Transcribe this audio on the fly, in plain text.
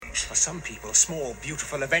For some people, a small,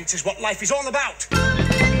 beautiful event is what life is all about.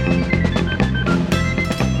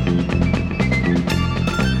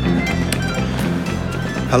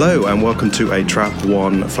 Hello and welcome to a Trap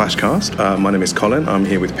One Flashcast. My name is Colin. I'm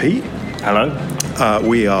here with Pete. Hello.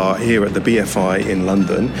 We are here at the BFI in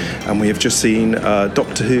London, and we have just seen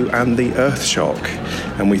Doctor Who and the Earthshock,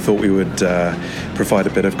 and we thought we would provide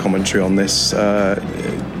a bit of commentary on this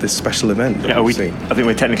this special event. Yeah, I think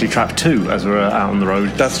we're technically Trap 2 as we're out on the road.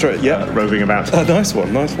 That's right. Yeah, roving about. Nice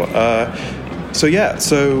one.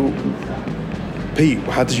 So Pete,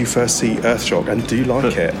 how did you first see Earthshock, and do you like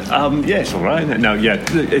it? Yeah, it's all right. No, yeah,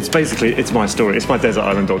 it's my story. It's my Desert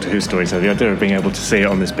Island Doctor Who story. So the idea of being able to see it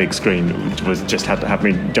on this big screen had to have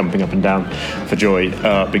me jumping up and down for joy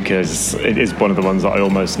because it is one of the ones that I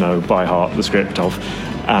almost know by heart the script of,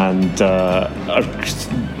 and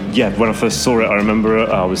when I first saw it, I remember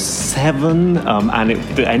I was 7, and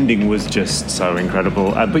the ending was just so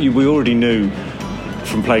incredible. But we already knew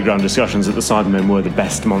from playground discussions that the Cybermen were the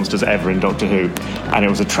best monsters ever in Doctor Who, and it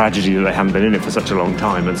was a tragedy that they hadn't been in it for such a long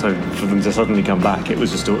time, and so for them to suddenly come back, it was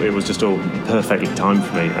just all perfectly timed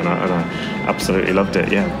for me, and I absolutely loved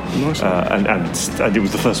it. Yeah, nice. And it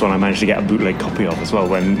was the first one I managed to get a bootleg copy of as well.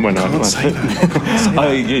 When I can't say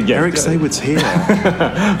that. Eric Saywood's here.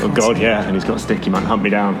 Oh God, yeah, and he's got a stick. He might hunt me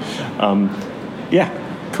down. Yeah.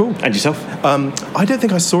 Cool. And yourself? I don't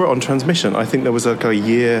think I saw it on transmission. I think there was a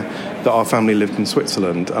year that our family lived in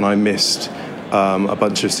Switzerland, and I missed a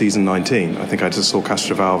bunch of season 19. I think I just saw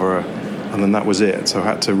Castrovalva, and then that was it. So I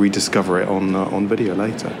had to rediscover it on video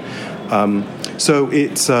later. So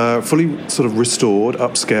it's fully sort of restored,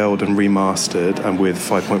 upscaled and remastered, and with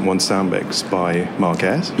 5.1 sound mix by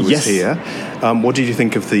Marquez, who was here. What did you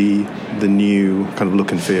think of the new kind of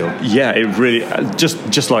look and feel? Yeah, it really,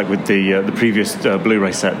 just like with the previous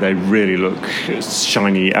Blu-ray set, they really look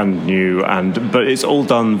shiny and new, but it's all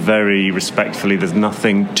done very respectfully. There's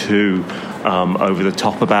nothing too over the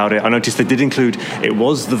top about it. I noticed they did include, it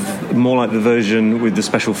was more like the version with the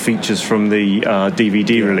special features from the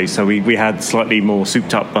DVD release. So we had slightly more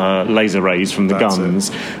souped up laser rays from the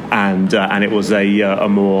guns, and it was a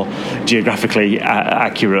more geographically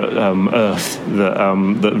accurate Earth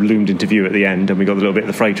that loomed into view at the end, and we got a little bit of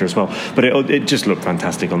the freighter as well. But it just looked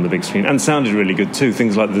fantastic on the big screen and sounded really good too.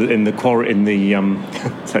 Things like in the quarry,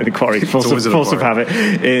 force of habit,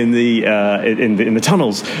 in the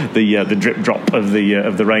tunnels, the drip drop of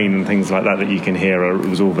the rain and things like that you can hear. It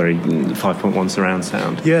was all very 5.1 surround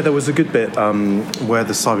sound. Yeah, there was a good bit where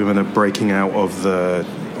the Cybermen are breaking out of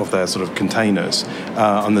their sort of containers,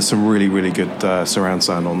 and there's some really, really good surround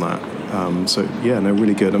sound on that.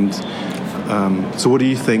 Really good. So what do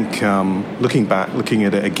you think, looking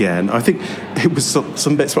at it again? I think it was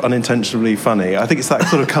some bits were unintentionally funny. I think it's that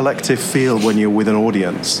sort of collective feel when you're with an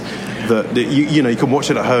audience that you can watch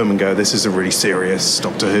it at home and go, this is a really serious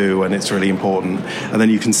Doctor Who and it's really important, and then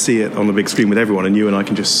you can see it on the big screen with everyone, and you and I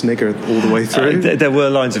can just snigger all the way through. There were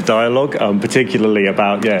lines of dialogue, particularly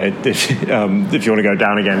about if you want to go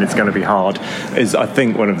down again, it's going to be hard, is I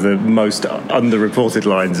think one of the most underreported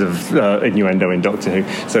lines of innuendo in Doctor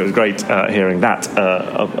Who. So it was great hearing that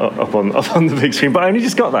up on the big screen. But I only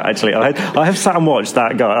just got that, actually. I have sat and watched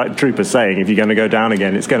that trooper saying, if you're going to go down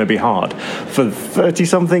again, it's going to be hard, for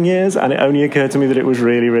 30-something years, and it only occurred to me that it was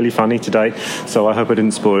really, really funny today. So I hope I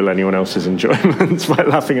didn't spoil anyone else's enjoyment by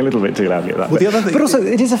laughing a little bit too loudly at that. But also,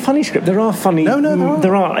 it is a funny script. There are funny...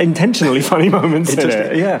 There are intentionally funny moments in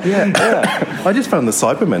it. Yeah. I just found the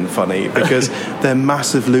Cybermen funny because they're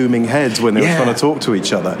massive looming heads when they were trying to talk to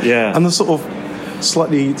each other. Yeah. And the sort of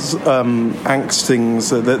slightly angst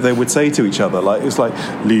things that they would say to each other, like, it's like,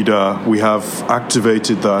 leader, we have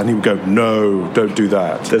activated that, and he would go, no, don't do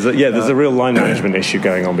that. There's a real line management issue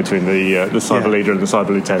going on between the cyber leader and the cyber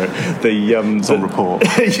lieutenant. It's on report.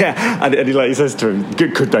 And he says to him,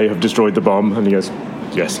 could they have destroyed the bomb? And he goes,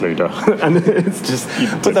 yes, leader. And it's just...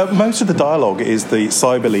 But most of the dialogue is the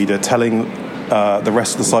cyber leader telling the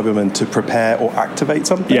rest of the Cybermen to prepare or activate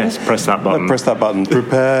something. Yes, press that button.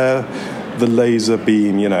 Prepare the laser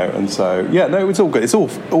beam, and so it's all good. It's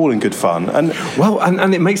all in good fun, and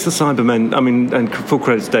it makes the Cybermen. I mean, and full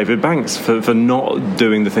credit to David Banks for not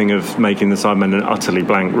doing the thing of making the Cybermen an utterly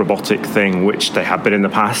blank robotic thing, which they have been in the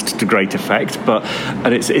past to great effect.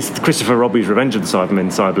 And it's Christopher Robbie's Revenge of the Cybermen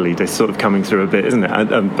cyber leader sort of coming through a bit, isn't it?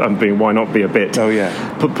 And being, why not be a bit? Oh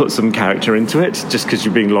yeah. Put some character into it. Just because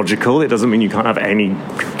you're being logical, it doesn't mean you can't have any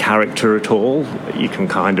character at all. You can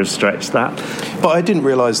kind of stretch that. But I didn't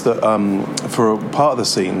realise that. For part of the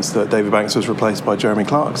scenes that David Banks was replaced by Jeremy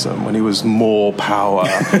Clarkson when he was more power,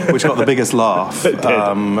 which got the biggest laugh. It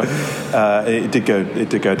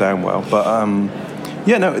did go down well, but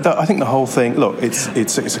Yeah, no, I think the whole thing. Look,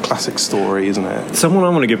 it's a classic story, isn't it? Someone I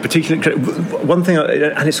want to give particular credit. One thing,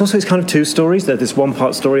 and it's kind of two stories. There's this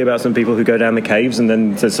one-part story about some people who go down the caves, and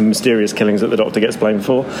then there's some mysterious killings that the Doctor gets blamed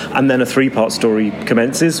for, and then a three-part story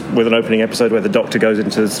commences with an opening episode where the Doctor goes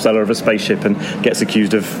into the cellar of a spaceship and gets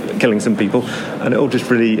accused of killing some people, and it all just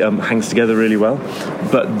really hangs together really well.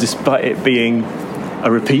 But despite it being a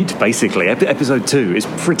repeat, basically, episode 2 is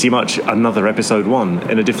pretty much another episode 1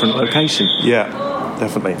 in a different location. Yeah.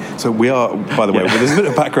 Definitely. So we are, by the way, there's a bit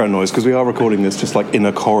of background noise because we are recording this just like in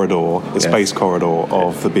a corridor, space corridor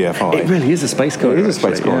of the BFI. It really is a space corridor. It is a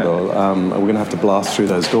space corridor. And we're going to have to blast through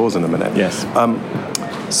those doors in a minute. Yes.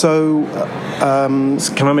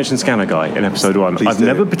 Can I mention Scanner Guy in episode 1? I've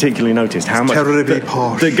never particularly noticed how much terribly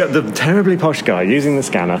posh. The terribly posh guy using the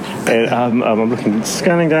scanner. I'm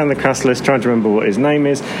scanning down the cast list, trying to remember what his name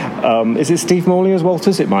is. Is it Steve Morley as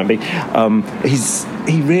Walters? It might be.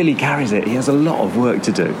 He really carries it. He has a lot of work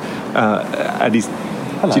to do, and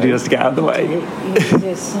Judy has to get out of the way. Is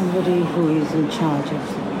there somebody who is in charge of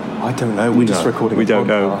them? I don't know. We're just recording. We don't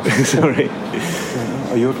know. Sorry.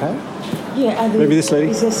 Are you okay? Yeah, maybe this lady.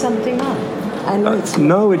 Is there something on? I know it's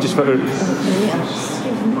no, we just.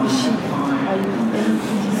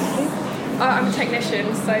 I'm a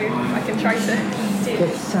technician, so I can try to do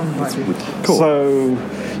get somebody. Cool. So,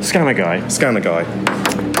 Scanner Guy. Posh Scanner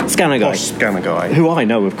Guy. Who I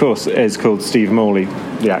know, of course, is called Steve Morley,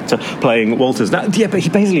 the actor, playing Walters. Now, yeah, but he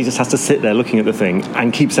basically just has to sit there looking at the thing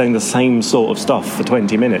and keep saying the same sort of stuff for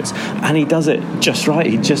 20 minutes. And he does it just right.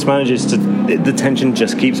 He just manages to... The tension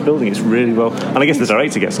just keeps building. It's really well... And I guess the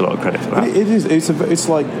director gets a lot of credit for that. It is. It's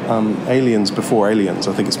like Aliens before Aliens.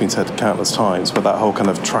 I think it's been said countless times, but that whole kind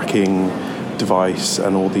of tracking device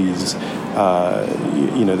and all these,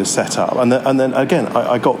 the setup. And then again,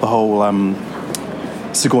 I got the whole...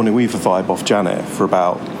 Sigourney Weaver vibe off Janet for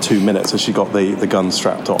about 2 minutes as she got the gun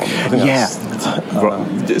strapped on. I think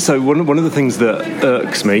right. So one of the things that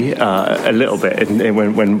irks me a little bit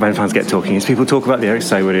when fans get talking is people talk about the Eric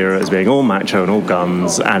Saward era as being all macho and all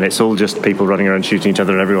guns, and it's all just people running around shooting each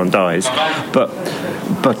other and everyone dies. But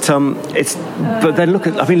then look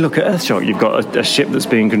at Earthshock. You've got a ship that's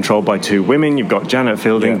being controlled by 2 women. You've got Janet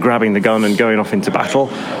Fielding grabbing the gun and going off into battle.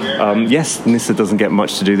 Yes, Nyssa doesn't get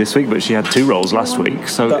much to do this week, but she had 2 roles last week.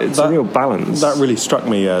 So it's a real balance. That really struck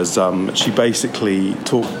me as she basically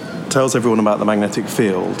tells everyone about the magnetic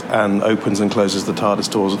field and opens and closes the TARDIS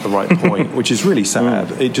doors at the right point, which is really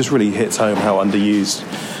sad. It just really hits home how underused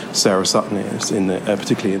Sarah Sutton is,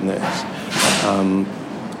 particularly in this.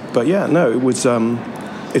 But yeah, no, it was...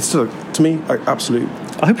 it's still, to me, absolute...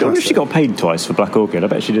 I hope she got paid twice for Black Orchid. I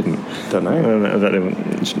bet she didn't. Don't know.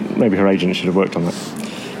 Maybe her agent should have worked on that.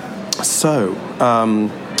 So,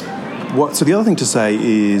 so the other thing to say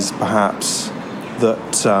is perhaps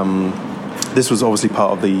that this was obviously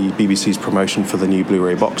part of the BBC's promotion for the new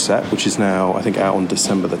Blu-ray box set, which is now, I think, out on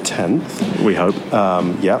December the 10th. We hope.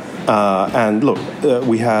 And look,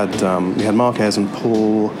 we had Marquez and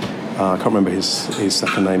Paul... I can't remember his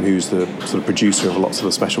second name, who's the sort of producer of lots of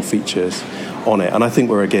the special features on it. And I think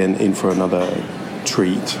we're again in for another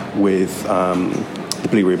treat with the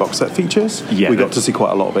Blu-ray box set features. Yeah, we got to see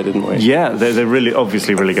quite a lot of it, didn't we? Yeah, they're really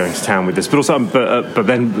obviously really going to town with this. But also, but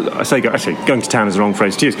then I say going to town is the wrong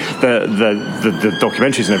phrase to use. The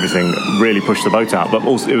documentaries and everything really pushed the boat out. But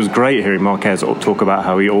also, it was great hearing Marquez talk about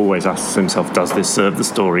how he always asks himself, "Does this serve the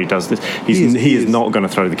story? Does this?" He is not going to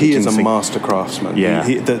throw the kitchen sink. He is a master craftsman. Yeah,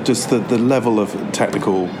 the level of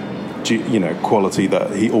technical, quality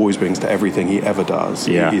that he always brings to everything he ever does.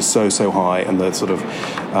 Yeah. He's so high, and the sort of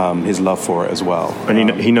his love for it as well. And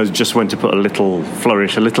he knows just when to put a little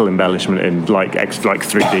flourish, a little embellishment in, like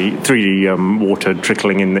 3D water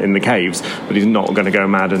trickling in the caves. But he's not going to go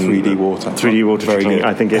mad and 3D water. 3D water Very trickling. Good.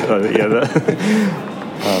 I think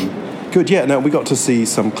good. Yeah. No, we got to see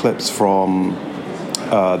some clips from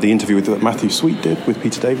the interview that Matthew Sweet did with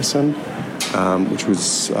Peter Davison. Which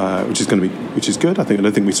is good. I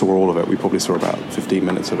don't think we saw all of it. We probably saw about 15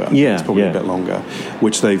 minutes of it. It's probably a bit longer.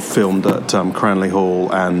 Which they filmed at Cranley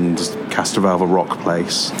Hall and Castrovalva Rock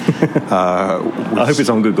Place. I hope it's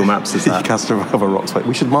on Google Maps as that. Castrovalva Rock Place.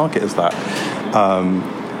 We should mark it as that.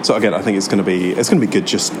 So again, I think it's going to be good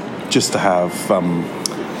just to have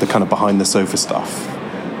the kind of behind the sofa stuff.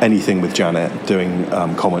 Anything with Janet doing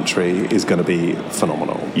commentary is going to be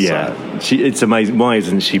phenomenal. Yeah, so. It's amazing. Why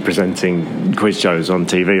isn't she presenting quiz shows on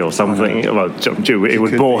TV or something? Well, it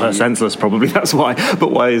would bore her senseless, probably. That's why.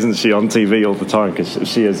 But why isn't she on TV all the time? Because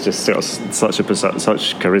she has just got such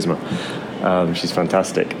charisma. She's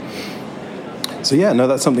fantastic. So yeah, no,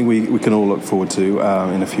 that's something we can all look forward to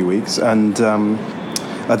in a few weeks. And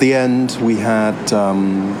at the end, we had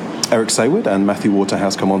Eric Sayward and Matthew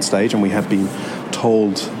Waterhouse come on stage, and we had been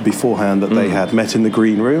told beforehand that they had met in the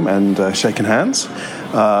green room and shaken hands.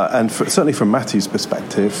 And certainly from Matthew's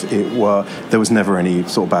perspective, there was never any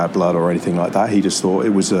sort of bad blood or anything like that. He just thought he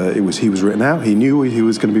was written out. He knew he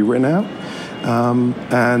was going to be written out,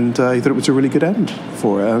 and he thought it was a really good end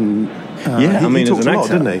for it. And he talked a lot,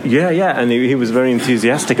 didn't he? Yeah, and he was very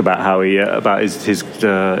enthusiastic about how about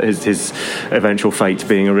his eventual fate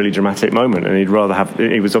being a really dramatic moment, and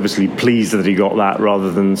he was obviously pleased that he got that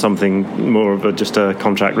rather than something more of just a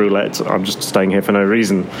contract roulette. I'm just staying here for no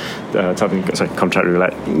reason. Contract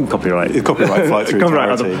roulette, copyright flight through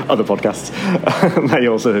copyright. Other podcasts may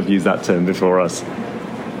also have used that term before us.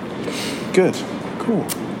 Good, cool.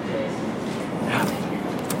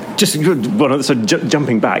 Just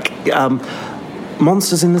jumping back,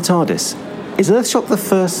 monsters in the TARDIS. Is Earthshock the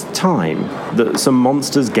first time that some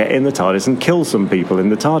monsters get in the TARDIS and kill some people in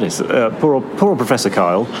the TARDIS? Poor Professor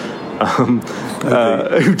Kyle, who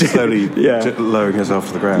did slowly lowering herself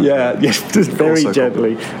to the ground. Just very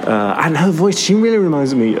gently. And her voice, she really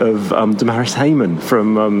reminds me of Damaris Hayman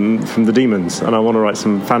from The Demons. And I want to write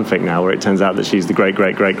some fanfic now where it turns out that she's the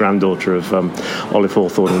great-great-great-granddaughter of Olive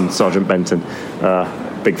Hawthorne and Sergeant Benton.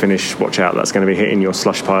 Big Finish, watch out, that's going to be hitting your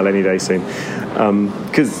slush pile any day soon.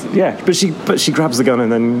 But she grabs the gun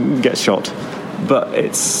and then gets shot. But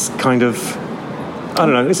it's kind of, I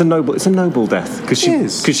don't know, it's a noble death because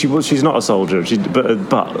she's not a soldier.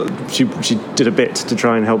 But she did a bit to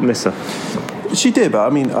try and help Nyssa. She did, but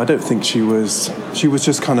I mean, I don't think she was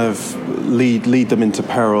just kind of lead them into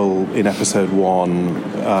peril in episode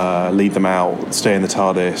 1, lead them out, stay in the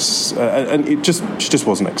TARDIS, and she just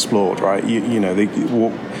wasn't explored, right?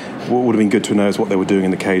 What would have been good to know is what they were doing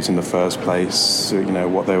in the caves in the first place.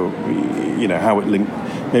 What they were, how it linked.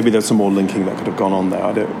 Maybe there's some more linking that could have gone on there.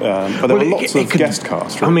 I don't, but there were lots of guest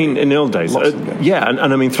cast. Really. I mean, in the old days, and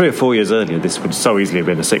I mean, 3 or 4 years earlier, this would so easily have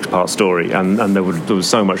been a 6-part story, and there was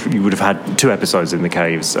so much. You would have had 2 episodes in the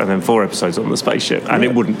caves, and then 4 episodes on the spaceship, and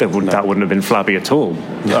that wouldn't have been flabby at all.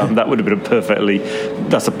 That would have been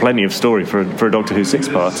that's a plenty of story for a Doctor Who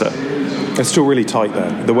 6-parter. It's still really tight there.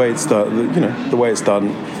 The way it's done, the way it's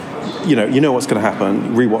done. You know what's going to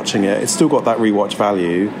happen. Rewatching it, it's still got that rewatch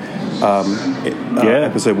value.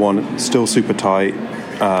 Episode 1 still super tight,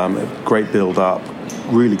 great build up,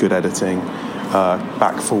 really good editing,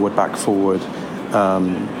 back forward,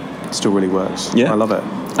 still really works. I love it.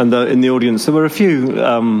 And in the audience, there were a few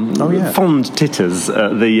fond titters,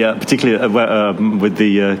 particularly with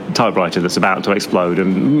the typewriter that's about to explode,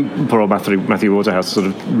 and poor old Matthew Waterhouse sort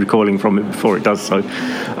of recoiling from it before it does so.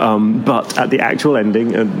 But at the actual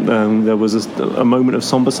ending, there was a moment of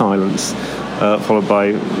somber silence, followed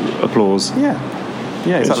by applause. Yeah,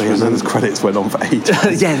 exactly. And then the credits went on for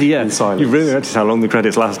ages. Yeah. In silence. You really notice how long the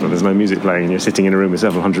credits last when there's no music playing, and you're sitting in a room with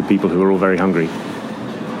several hundred people who are all very hungry.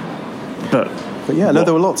 But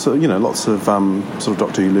there were lots of sort of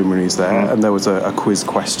Doctor Who luminaries there, and there was a quiz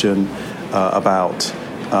question about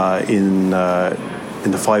in the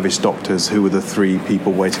 5-ish Doctors who were the 3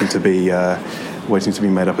 people waiting to be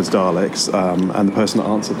made up as Daleks, and the person that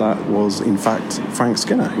answered that was in fact Frank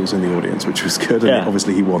Skinner, who was in the audience, which was good. And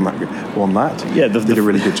obviously he won that. Did a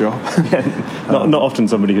really good job. Not often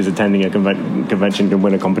somebody who's attending a convention can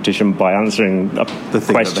win a competition by answering a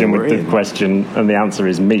question with the question, and the answer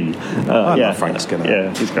is me. I love Frank Skinner.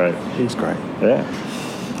 Yeah, he's great. Yeah.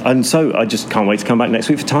 And so I just can't wait to come back next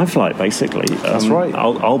week for Time Flight, basically. That's right.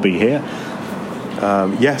 I'll be here.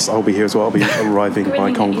 Yes, I'll be here as well. I'll be arriving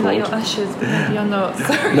by Concorde. You like your ushers, but maybe you're not.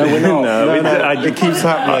 Sorry. No, we're not. No, it keeps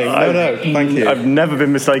happening. No, thank you. I've never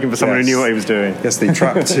been mistaken for someone who knew what he was doing. Yes, the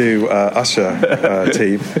Trap 2 usher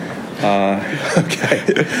team.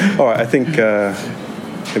 Okay. All right, I think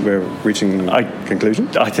we're reaching conclusion.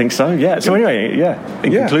 I think so, yeah. So anyway,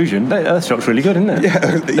 in conclusion, Earthshock's really good, isn't it?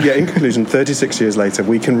 In conclusion, 36 years later,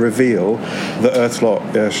 we can reveal that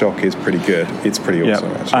Earthshock is pretty good. It's pretty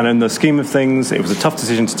awesome, actually. And in the scheme of things, it was a tough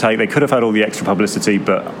decision to take. They could have had all the extra publicity,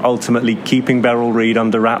 but ultimately keeping Beryl Reid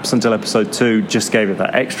under wraps until episode 2 just gave it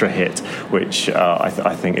that extra hit, which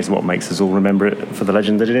I think is what makes us all remember it for the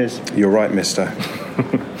legend that it is. You're right, mister.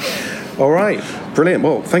 All right, brilliant.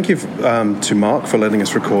 Well, thank you to Mark for letting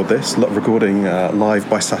us record this, recording live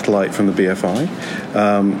by satellite from the BFI.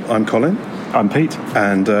 I'm Colin. I'm Pete.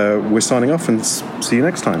 And we're signing off, and see you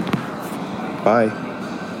next time. Bye.